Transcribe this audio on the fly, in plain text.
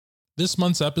This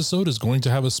month's episode is going to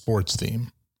have a sports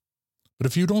theme. But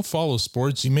if you don't follow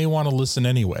sports, you may want to listen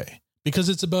anyway, because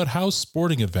it's about how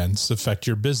sporting events affect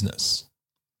your business.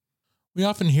 We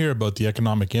often hear about the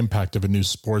economic impact of a new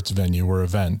sports venue or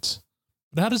event,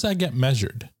 but how does that get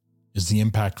measured? Is the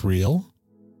impact real?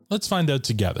 Let's find out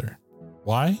together.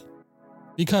 Why?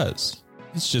 Because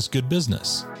it's just good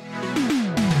business.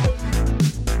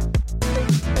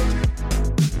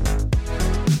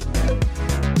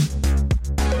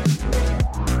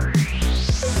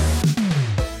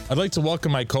 I'd like to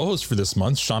welcome my co-host for this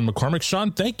month, Sean McCormick.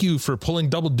 Sean, thank you for pulling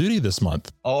double duty this month.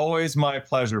 Always my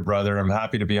pleasure, brother. I'm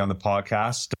happy to be on the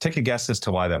podcast. Take a guess as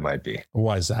to why that might be.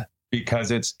 Why is that? Because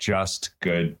it's just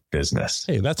good business.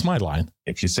 Hey, that's my line.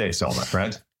 If you say so, my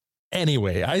friend.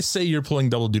 Anyway, I say you're pulling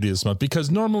double duty this month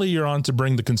because normally you're on to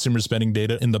bring the consumer spending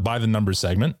data in the by the numbers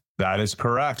segment. That is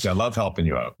correct. I love helping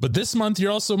you out. But this month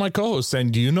you're also my co-host.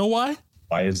 And do you know why?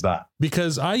 Why is that?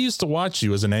 Because I used to watch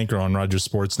you as an anchor on Rogers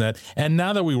Sportsnet. And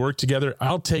now that we work together,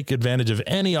 I'll take advantage of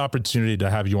any opportunity to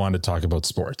have you on to talk about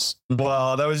sports.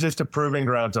 Well, that was just a proving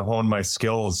ground to hone my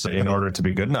skills in order to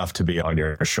be good enough to be on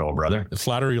your show, brother. The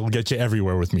flattery will get you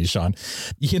everywhere with me, Sean.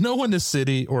 You know, when a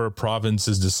city or a province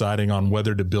is deciding on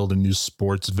whether to build a new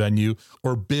sports venue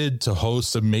or bid to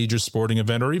host a major sporting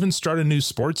event or even start a new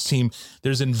sports team,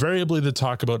 there's invariably the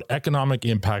talk about economic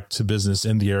impact to business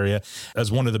in the area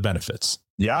as one of the benefits.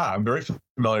 Yeah, I'm very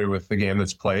familiar with the game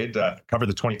that's played. Covered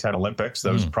the 2010 Olympics.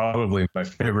 That was probably my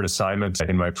favorite assignment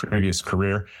in my previous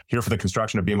career. Here for the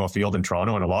construction of BMO Field in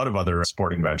Toronto and a lot of other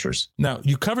sporting ventures. Now,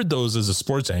 you covered those as a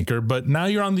sports anchor, but now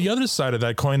you're on the other side of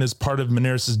that coin as part of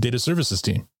Moneris' data services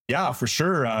team. Yeah, for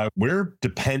sure. We're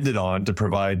depended on to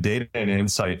provide data and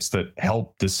insights that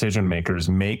help decision makers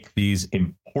make these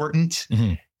important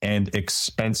and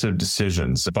expensive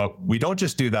decisions. But we don't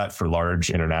just do that for large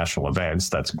international events.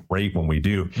 That's great when we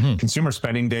do. Consumer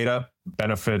spending data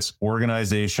benefits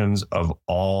organizations of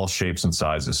all shapes and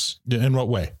sizes. In what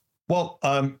way? Well,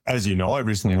 as you know, I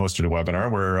recently hosted a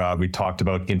webinar where we talked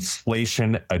about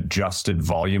inflation-adjusted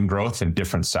volume growth in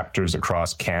different sectors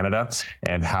across Canada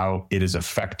and how it is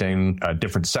affecting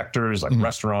different sectors like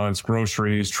restaurants,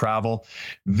 groceries, travel.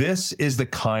 This is the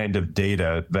kind of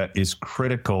data that is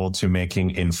critical to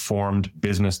making informed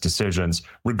business decisions,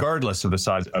 regardless of the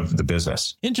size of the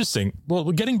business. Interesting.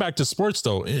 Well, getting back to sports,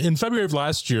 though, in February of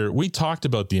last year, we talked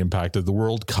about the impact of the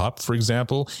World Cup, for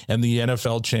example, and the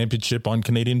NFL Championship on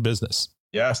Canadian business.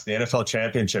 Yes, the NFL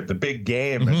Championship, the big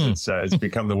game, as it's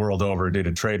become the world over due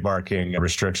to trademarking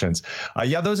restrictions.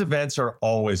 Those events are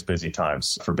always busy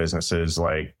times for businesses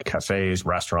like cafes,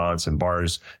 restaurants, and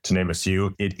bars, to name a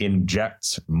few. It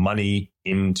injects money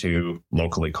into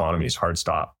local economies, hard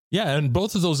stop. Yeah, and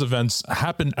both of those events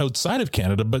happen outside of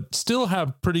Canada, but still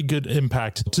have pretty good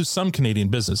impact to some Canadian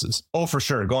businesses. Oh, for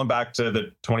sure. Going back to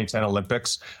the 2010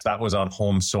 Olympics, that was on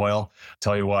home soil.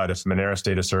 Tell you what, if Moneris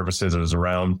Data Services was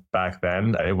around back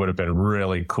then, it would have been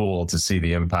really cool to see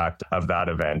the impact of that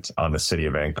event on the city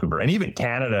of Vancouver and even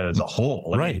Canada as a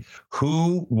whole. Right.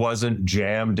 Who wasn't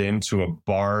jammed into a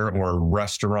bar or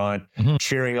restaurant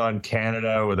cheering on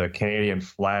Canada with a Canadian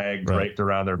flag draped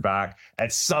around their back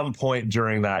at some point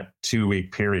during that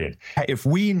 2-week period? If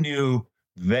we knew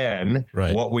then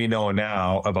what we know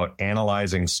now about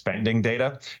analyzing spending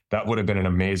data, that would have been an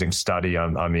amazing study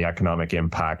on the economic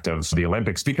impact of the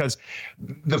Olympics, because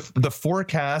the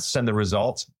forecasts and the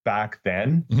results back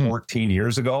then, 14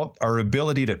 years ago, our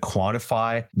ability to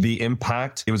quantify the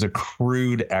impact, it was a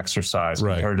crude exercise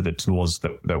compared to the tools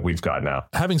that we've got now.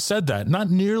 Having said that, not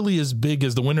nearly as big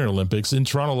as the Winter Olympics. In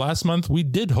Toronto last month, we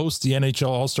did host the NHL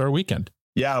All-Star Weekend.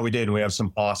 Yeah, we did. We have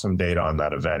some awesome data on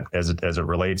that event as it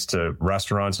relates to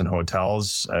restaurants and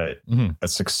hotels. A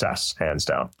success, hands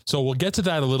down. So we'll get to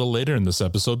that a little later in this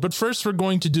episode. But first, we're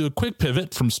going to do a quick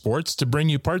pivot from sports to bring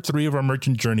you part 3 of our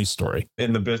merchant journey story.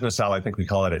 In the business style, I think we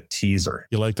call it a teaser.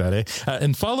 You like that, eh?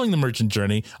 And following the merchant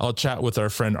journey, I'll chat with our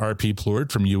friend RP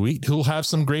Pleward from UEAT, who'll have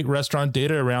some great restaurant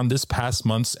data around this past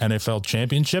month's NFL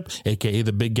Championship, aka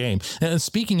the big game. And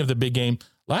speaking of the big game,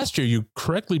 last year, you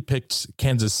correctly picked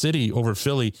Kansas City over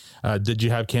Philly. Did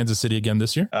you have Kansas City again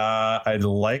this year? I'd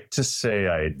like to say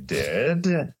I did.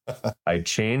 I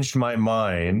changed my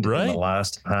mind in the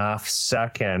last half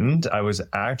second. I was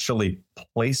actually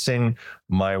placing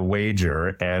my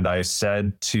wager, and I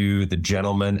said to the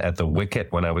gentleman at the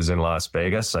Wicket when I was in Las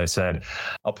Vegas, I said,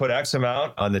 I'll put X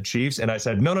amount on the Chiefs. And I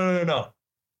said, no,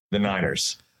 the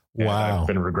Niners. Wow. And I've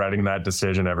been regretting that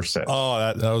decision ever since.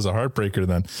 Oh, that was a heartbreaker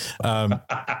then.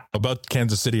 About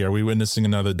Kansas City, are we witnessing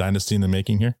another dynasty in the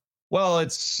making here? Well,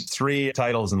 it's 3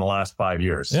 titles in the last 5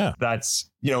 years. Yeah. That's,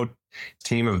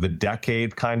 team of the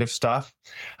decade kind of stuff.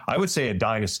 I would say a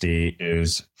dynasty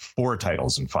is 4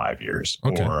 titles in 5 years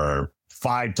or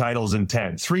 5 titles in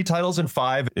 10. 3 titles in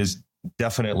 5 is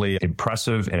definitely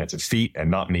impressive, and it's a feat,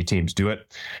 and not many teams do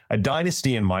it. A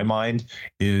dynasty, in my mind,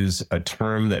 is a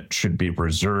term that should be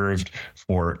reserved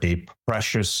for a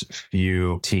precious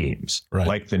few teams,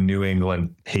 like the New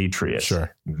England Patriots.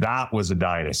 Sure. That was a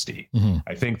dynasty. Mm-hmm.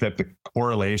 I think that the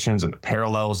correlations and the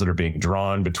parallels that are being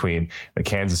drawn between the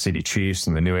Kansas City Chiefs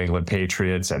and the New England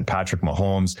Patriots and Patrick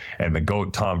Mahomes and the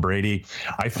GOAT Tom Brady,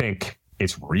 I think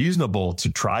it's reasonable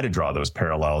to try to draw those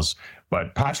parallels.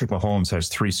 But Patrick Mahomes has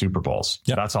 3 Super Bowls.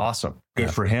 Yep. That's awesome.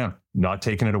 Good for him. Not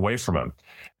taking it away from him.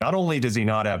 Not only does he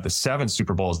not have the 7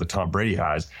 Super Bowls that Tom Brady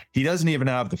has, he doesn't even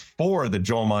have the 4 that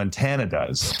Joe Montana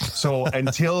does. So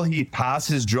until he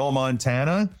passes Joe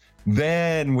Montana,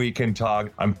 then we can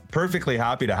talk. I'm perfectly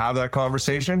happy to have that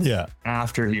conversation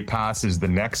after he passes the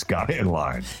next guy in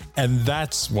line. And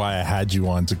that's why I had you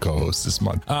on to co-host this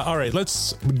month. All right,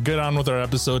 let's get on with our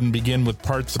episode and begin with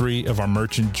part 3 of our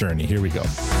merchant journey. Here we go.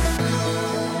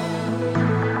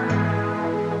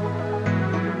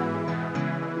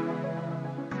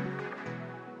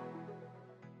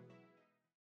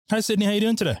 Hi, Sydney. How you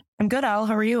doing today? I'm good, Al.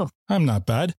 How are you? I'm not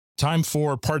bad. Time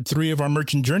for part 3 of our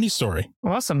merchant journey story.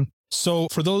 Awesome. So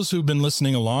for those who've been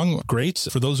listening along, great.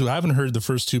 For those who haven't heard the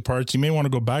first 2 parts, you may want to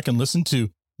go back and listen to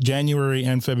January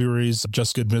and February's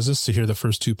Just Good Business to hear the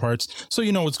first 2 parts, so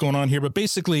you know what's going on here. But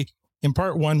basically, in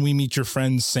part 1, we meet your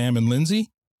friends Sam and Lindsay,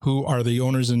 who are the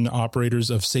owners and operators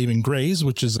of Save and Graze,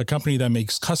 which is a company that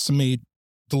makes custom-made,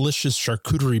 delicious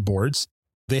charcuterie boards.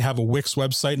 They have a Wix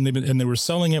website, and they were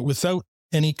selling it without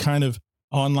any kind of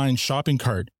online shopping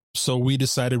cart. So we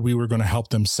decided we were going to help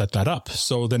them set that up.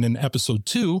 So then in episode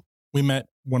 2, we met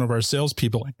one of our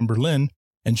salespeople, Amber Lynn,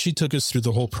 and she took us through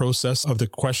the whole process of the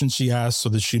questions she asked so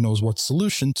that she knows what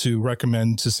solution to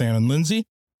recommend to Sam and Lindsay.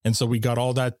 And so we got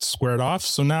all that squared off.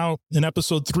 So now in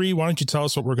episode 3, why don't you tell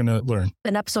us what we're going to learn?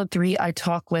 In episode 3, I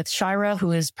talk with Shira,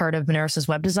 who is part of Moneris's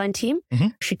web design team. Mm-hmm.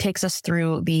 She takes us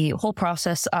through the whole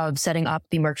process of setting up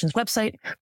the merchant's website,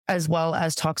 as well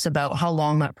as talks about how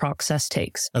long that process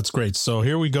takes. That's great. So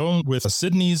here we go with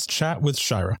Sydney's chat with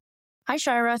Shira. Hi,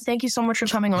 Shira. Thank you so much for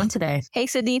coming on today. Hey,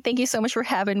 Sydney. Thank you so much for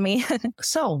having me.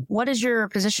 So what is your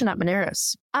position at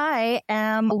Moneris? I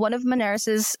am one of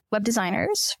Moneris's web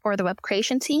designers for the web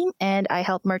creation team, and I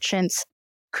help merchants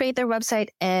create their website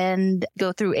and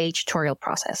go through a tutorial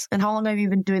process. And how long have you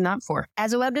been doing that for?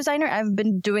 As a web designer, I've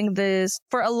been doing this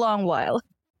for a long while.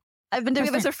 I've been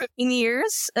doing this for 15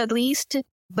 years at least.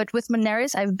 But with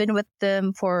Moneris, I've been with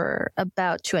them for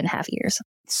about 2.5 years.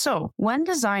 So when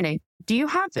designing, do you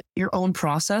have your own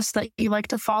process that you like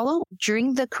to follow?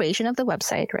 During the creation of the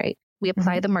website, right, we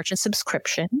apply the merchant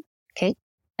subscription, okay?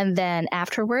 And then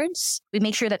afterwards, we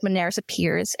make sure that Moneris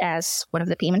appears as one of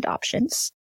the payment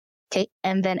options, okay?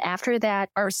 And then after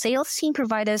that, our sales team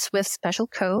provide us with special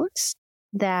codes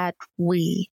that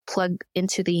we plug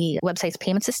into the website's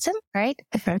payment system, right?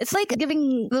 Okay. It's like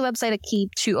giving the website a key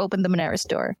to open the Moneris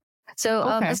door. So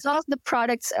as long as the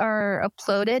products are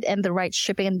uploaded and the right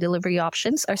shipping and delivery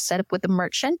options are set up with the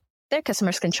merchant, their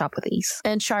customers can shop with ease.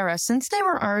 And Shira, since they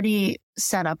were already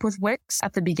set up with Wix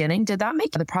at the beginning, did that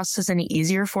make the process any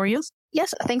easier for you?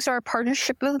 Yes, thanks to our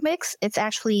partnership with Wix, it's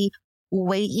actually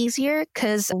way easier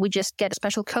because we just get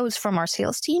special codes from our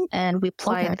sales team and we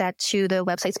apply that to the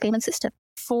website's payment system.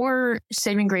 For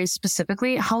Save and Graze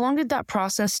specifically, how long did that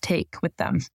process take with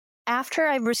them? After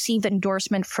I received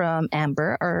endorsement from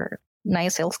Amber, our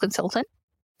NIA sales consultant,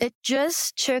 it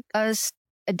just took us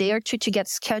a day or 2 to get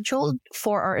scheduled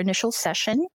for our initial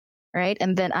session, right?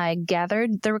 And then I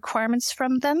gathered the requirements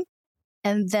from them.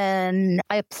 And then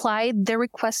I applied the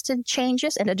requested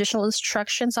changes and additional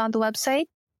instructions on the website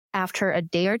after a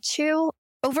day or 2.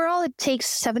 Overall, it takes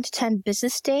 7 to 10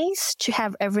 business days to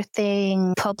have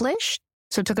everything published.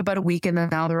 So it took about a week and then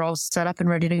now they're all set up and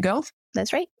ready to go?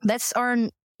 That's right. That's our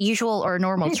usual or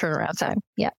normal turnaround time.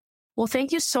 Yeah. Well,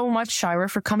 thank you so much, Shira,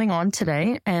 for coming on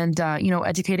today and,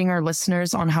 educating our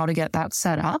listeners on how to get that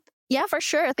set up. Yeah, for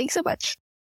sure. Thanks so much.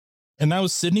 And that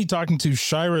was Sydney talking to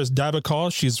Shira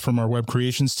Dabakal. She's from our web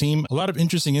creations team. A lot of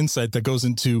interesting insight that goes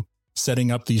into setting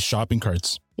up these shopping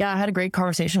carts. Yeah, I had a great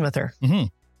conversation with her. Mm-hmm.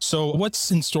 So what's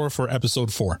in store for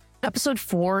episode 4? Episode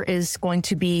 4 is going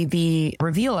to be the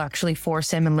reveal, actually, for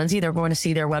Sam and Lindsay. They're going to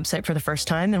see their website for the first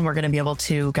time, and we're going to be able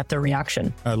to get their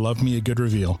reaction. I love me a good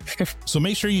reveal. So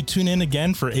make sure you tune in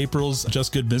again for April's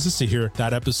Just Good Business to hear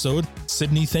that episode.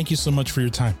 Sydney, thank you so much for your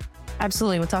time.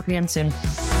 Absolutely. We'll talk again soon.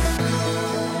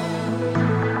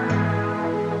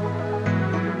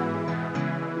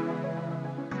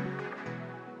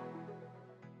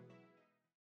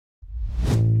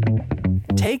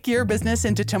 Take your business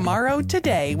into tomorrow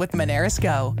today with Moneris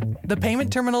Go, the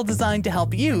payment terminal designed to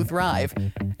help you thrive.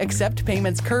 Accept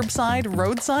payments curbside,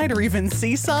 roadside, or even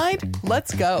seaside?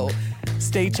 Let's go.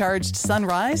 Stay charged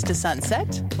sunrise to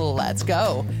sunset? Let's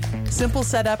go. Simple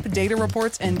setup, data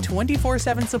reports, and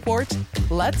 24/7 support?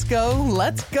 Let's go,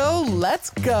 let's go, let's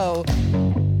go.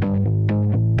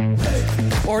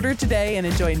 Order today and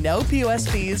enjoy no POS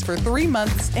fees for 3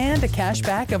 months and a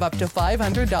cashback of up to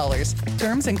 $500.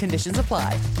 Terms and conditions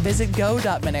apply. Visit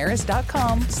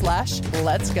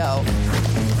go.moneris.com/let's go.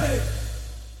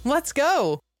 Let's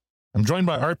go. I'm joined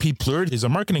by RP Plurd. He's a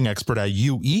marketing expert at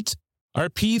You Eat.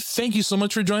 RP, thank you so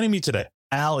much for joining me today.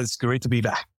 Al, it's great to be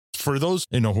back. For those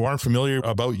who aren't familiar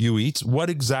about You Eat, what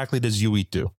exactly does You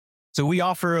Eat do? So we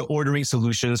offer ordering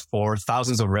solutions for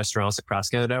thousands of restaurants across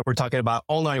Canada. We're talking about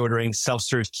online ordering,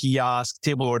 self-serve kiosk,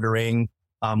 table ordering,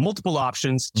 multiple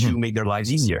options to make their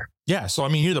lives easier. Yeah. So,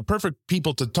 you're the perfect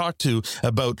people to talk to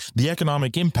about the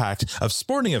economic impact of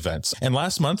sporting events. And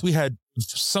last month we had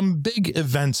some big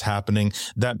events happening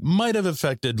that might have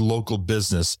affected local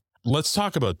business. Let's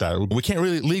talk about that. We can't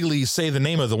really legally say the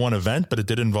name of the one event, but it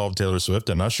did involve Taylor Swift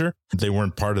and Usher. They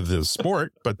weren't part of the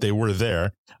sport, but they were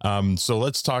there. So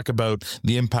let's talk about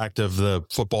the impact of the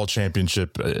football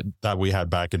championship that we had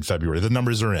back in February. The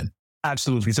numbers are in.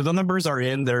 Absolutely. So the numbers are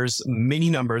in. There's many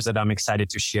numbers that I'm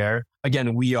excited to share.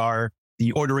 Again, we are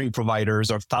the ordering providers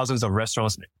of thousands of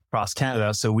restaurants across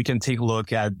Canada. So we can take a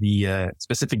look at the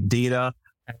specific data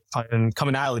and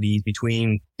commonalities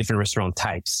between different restaurant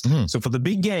types. So for the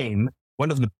big game,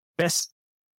 one of the best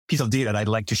piece of data that I'd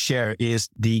like to share is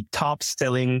the top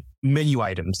selling menu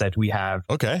items that we have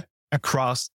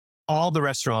across all the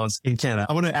restaurants in Canada.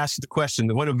 I want to ask you the question.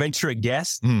 I want to venture a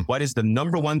guess. What is the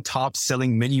number one top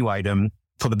selling menu item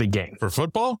for the big game? For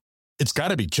football, it's got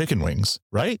to be chicken wings,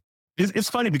 right? It's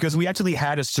funny because we actually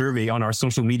had a survey on our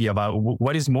social media about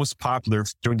what is most popular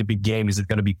during the big game. Is it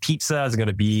going to be pizza? Is it going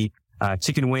to be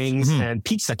chicken wings? And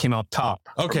pizza came out top.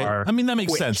 Okay. That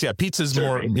makes sense. Yeah. Pizza is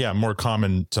more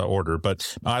common to order,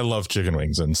 but I love chicken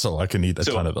wings. And so I can eat a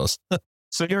ton of those.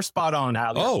 So you're spot on,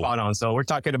 Al. You're spot on. So we're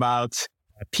talking about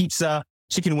pizza,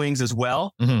 chicken wings as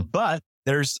well. But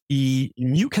there's a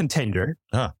new contender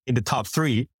in the top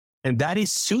 3, and that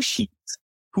is sushi.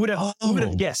 Who would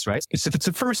have guessed, right? It's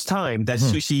the first time that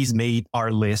sushi's made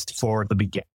our list for the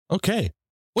big game. Okay.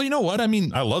 Well, you know what? I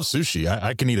love sushi.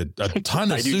 I can eat a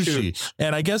ton of sushi.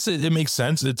 And I guess it makes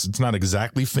sense. It's not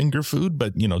exactly finger food,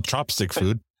 but, chopstick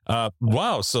food.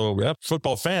 Wow. So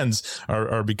football fans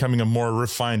are becoming a more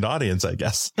refined audience, I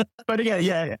guess. But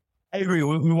again, I agree.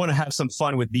 We want to have some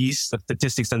fun with these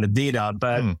statistics and the data,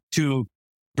 but to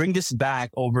bring this back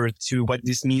over to what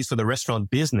this means for the restaurant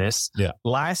business.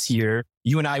 Last year,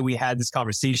 you and we had this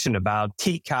conversation about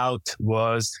takeout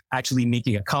was actually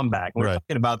making a comeback. We're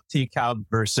talking about takeout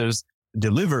versus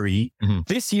delivery.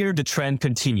 This year, the trend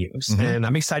continues. And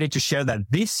I'm excited to share that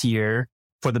this year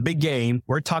for the big game,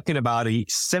 we're talking about a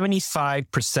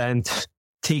 75%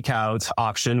 takeout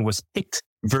option was picked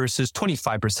versus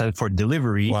 25% for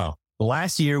delivery. Wow.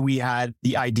 Last year, we had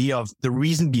the idea of the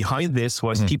reason behind this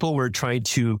was people were trying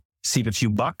to save a few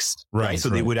bucks, right? So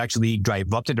they would actually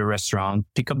drive up to the restaurant,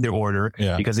 pick up their order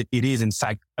because it is in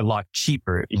fact a lot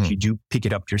cheaper if you do pick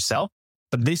it up yourself.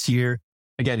 But this year,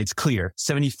 again, it's clear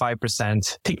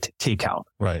 75% picked takeout.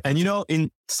 Right. And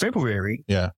in February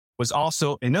was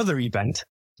also another event,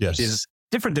 which is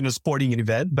different than a sporting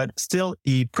event, but still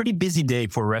a pretty busy day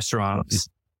for restaurants.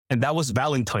 And that was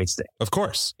Valentine's Day. Of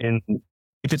course. And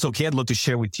if it's okay, I'd love to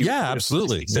share with you. Yeah,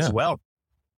 absolutely. As well.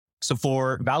 So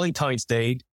for Valentine's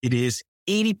Day, it is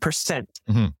 80%.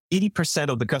 80%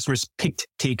 of the customers picked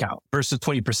takeout versus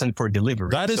 20% for delivery.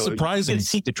 That is surprising. You can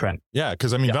see the trend. Yeah,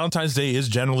 because Valentine's Day is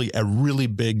generally a really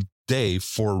big day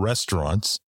for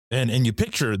restaurants. And you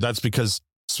picture that's because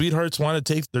sweethearts want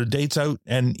to take their dates out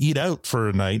and eat out for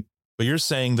a night. But you're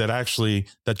saying that actually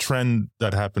that trend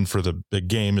that happened for the big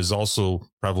game is also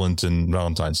prevalent in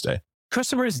Valentine's Day.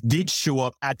 Customers did show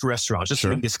up at restaurants, just to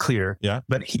make this clear. Yeah.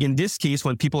 But in this case,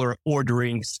 when people are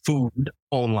ordering food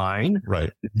online,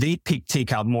 they pick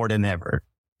takeout more than ever.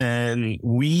 And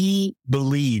we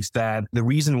believe that the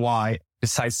reason why,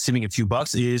 besides saving a few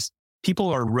bucks, is people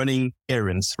are running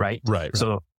errands, right? Right.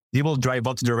 So they will drive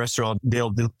up to the restaurant,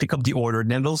 they'll pick up the order,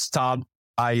 then they'll stop,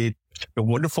 buy a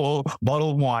wonderful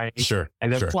bottle of wine,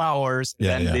 and then flowers,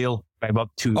 and then they'll drive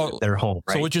up to their home.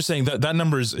 Right? So what you're saying, that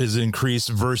number is increased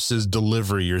versus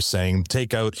delivery. You're saying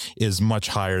takeout is much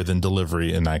higher than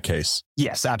delivery in that case.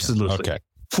 Yes, absolutely. Okay.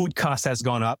 food cost has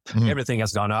gone up. Everything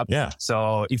has gone up. Yeah.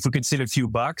 So if we could save a few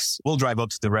bucks, we'll drive up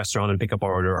to the restaurant and pick up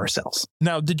our order ourselves.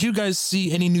 Now, did you guys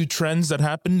see any new trends that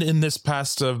happened in this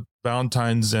past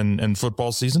Valentine's and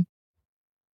football season?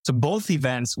 So both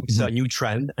events, we saw a new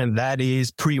trend, and that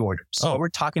is pre-orders. So what we're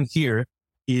talking here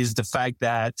is the fact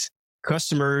that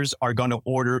customers are going to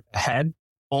order ahead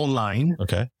online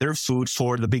their food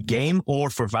for the big game or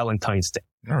for Valentine's Day.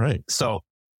 All right. So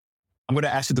I'm going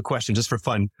to ask you the question just for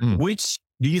fun. Which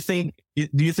do you think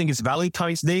it's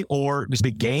Valentine's Day or this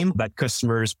big game that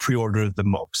customers pre-order the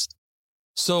most?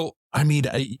 So, I mean,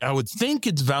 I would think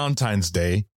it's Valentine's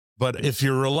Day, but if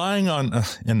you're relying on,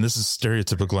 and this is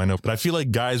stereotypical, I know, but I feel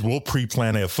like guys will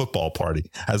pre-plan a football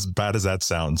party, as bad as that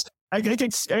sounds. I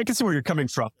can see where you're coming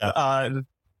from.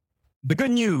 The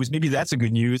good news, maybe that's a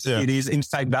good news. It is, in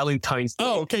fact, Valentine's Day.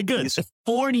 Oh, okay, good. It's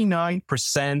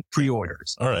 49%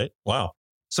 pre-orders. All right. Wow.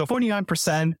 So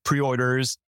 49%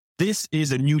 pre-orders. This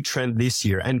is a new trend this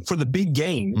year. And for the big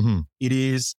game, it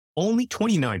is only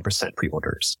 29%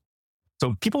 pre-orders.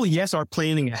 So people, yes, are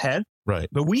planning ahead. Right.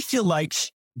 But we feel like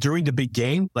during the big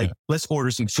game, let's order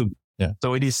some food. Yeah.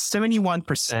 So it is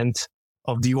 71%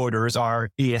 of the orders are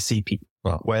ASAP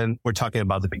when we're talking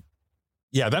about the big.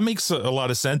 Yeah, that makes a lot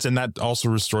of sense. And that also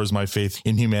restores my faith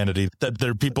in humanity, that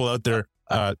there are people out there,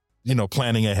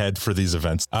 planning ahead for these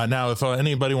events. Now, if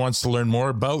anybody wants to learn more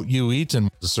about You Eat and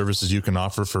the services you can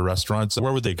offer for restaurants,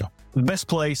 where would they go? The best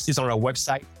place is on our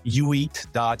website,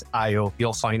 youeat.io.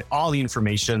 You'll find all the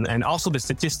information and also the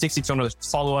statistics. If you want to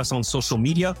follow us on social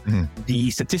media, the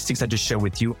statistics I just shared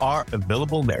with you are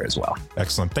available there as well.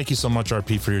 Excellent. Thank you so much,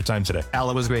 RP, for your time today. Al,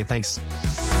 it was great. Thanks.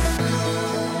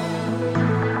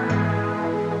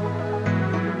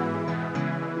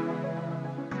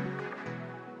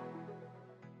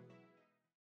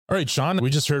 All right, Sean, we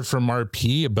just heard from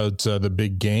RP about the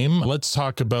big game. Let's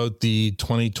talk about the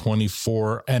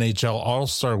 2024 NHL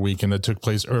All-Star Weekend that took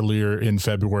place earlier in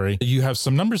February. You have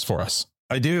some numbers for us.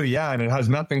 I do, yeah. And it has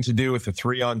nothing to do with the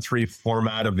 3-on-3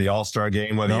 format of the All-Star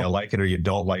game, whether you like it or you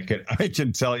don't like it. I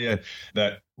can tell you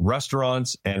that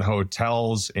restaurants and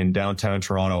hotels in downtown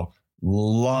Toronto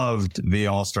loved the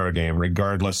All-Star game,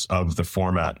 regardless of the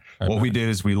format. What we did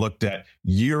is we looked at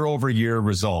year-over-year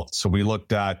results. So we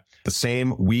looked at the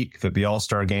same week that the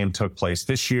All-Star game took place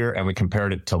this year, and we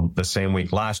compared it to the same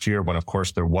week last year when, of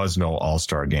course, there was no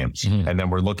All-Star game. And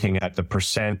then we're looking at the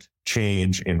percent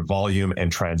change in volume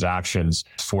and transactions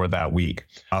for that week.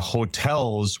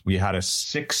 Hotels, we had a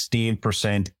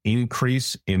 16%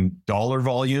 increase in dollar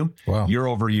volume year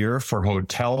over year for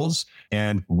hotels,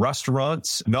 and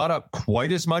restaurants, not up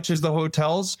quite as much as the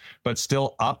hotels, but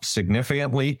still up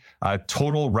significantly.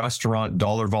 Total restaurant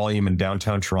dollar volume in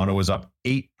downtown Toronto was up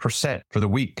 8% for the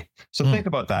week. So think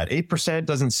about that. 8%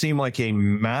 doesn't seem like a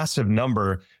massive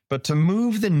number, but to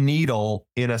move the needle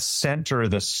in a center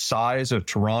the size of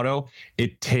Toronto,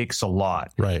 it takes a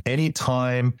lot. Right.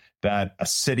 Anytime that a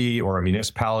city or a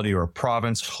municipality or a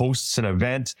province hosts an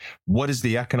event, what is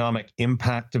the economic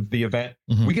impact of the event?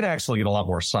 We can actually get a lot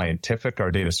more scientific.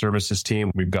 Our data services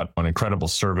team, we've got an incredible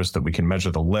service that we can measure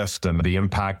the lift and the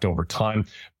impact over time.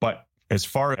 But as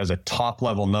far as a top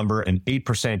level number, an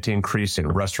 8% increase in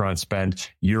restaurant spend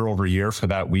year over year for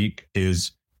that week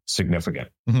is significant.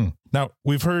 Now,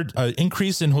 we've heard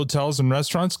increase in hotels and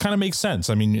restaurants kind of makes sense.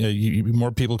 I mean,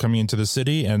 more people coming into the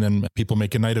city, and then people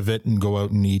make a night of it and go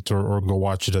out and eat or go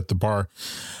watch it at the bar.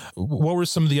 What were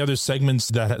some of the other segments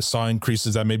that saw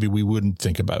increases that maybe we wouldn't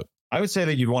think about? I would say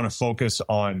that you'd want to focus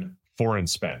on foreign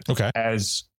spend. Okay.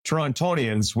 As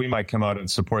Torontonians, we might come out and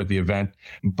support the event,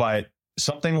 but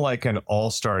something like an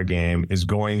all-star game is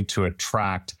going to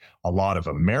attract a lot of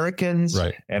Americans,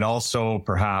 and also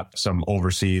perhaps some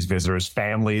overseas visitors,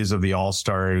 families of the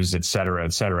all-stars, et cetera,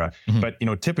 et cetera. But,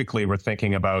 typically we're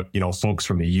thinking about, folks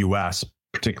from the U.S.,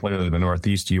 particularly the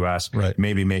Northeast U.S.,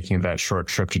 maybe making that short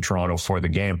trip to Toronto for the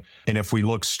game. And if we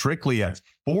look strictly at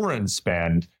foreign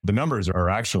spend, the numbers are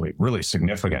actually really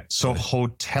significant. So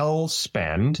hotel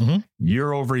spend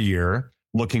year over year,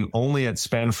 looking only at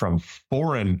spend from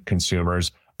foreign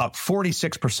consumers, up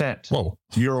 46%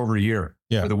 year over year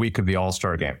for the week of the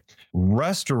All-Star game.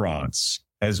 Restaurants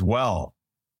as well.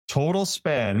 Total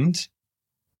spend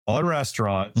on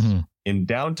restaurants in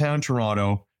downtown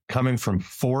Toronto coming from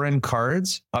foreign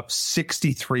cards, up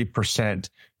 63%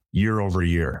 year over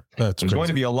year. There's going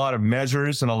to be a lot of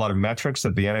measures and a lot of metrics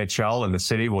that the NHL and the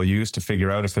city will use to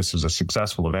figure out if this is a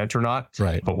successful event or not.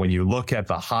 But when you look at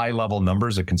the high level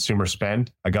numbers of consumer spend,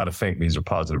 I got to think these are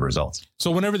positive results.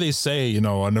 So whenever they say, an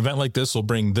event like this will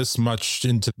bring this much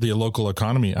into the local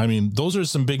economy, I mean, those are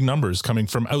some big numbers coming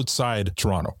from outside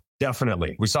Toronto.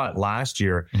 Definitely. We saw it last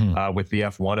year with the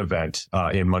F1 event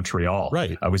in Montreal.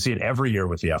 Right. We see it every year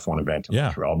with the F1 event in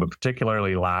Montreal, but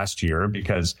particularly last year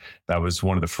because that was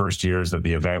one of the first years that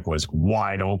the event was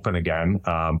wide open again.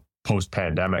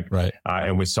 Post-pandemic, right?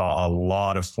 And we saw a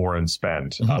lot of foreign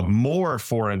spend, more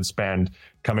foreign spend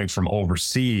coming from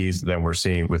overseas than we're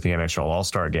seeing with the NHL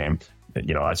All-Star Game.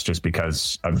 You know, that's just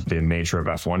because of the nature of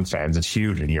F1 fans. It's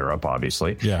huge in Europe,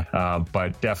 obviously,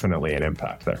 but definitely an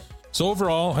impact there. So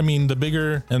overall, I mean, the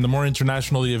bigger and the more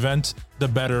international the event, the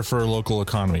better for a local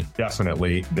economy.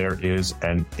 Definitely, there is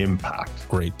an impact.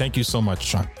 Great. Thank you so much,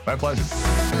 Sean. My pleasure.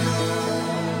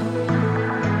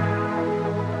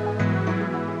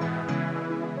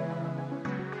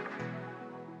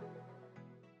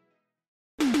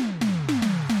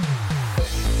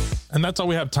 And that's all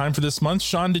we have time for this month.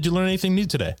 Sean, did you learn anything new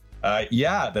today?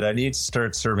 That I need to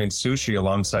start serving sushi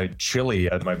alongside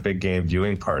chili at my big game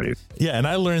viewing parties. Yeah, and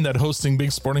I learned that hosting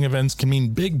big sporting events can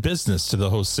mean big business to the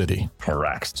host city.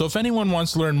 Correct. So if anyone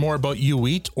wants to learn more about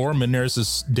YouEat or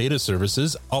Moneris' data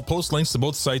services, I'll post links to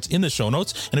both sites in the show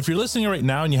notes. And if you're listening right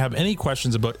now and you have any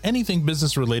questions about anything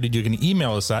business related, you can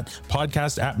email us at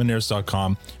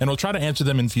podcast@moneris.com, and we'll try to answer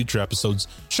them in future episodes.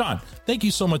 Sean, thank you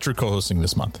so much for co-hosting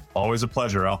this month. Always a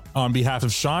pleasure, Al. On behalf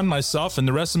of Sean, myself, and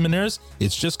the rest of Moneris,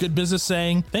 it's just good business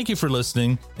saying thank you for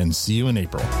listening and see you in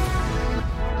April.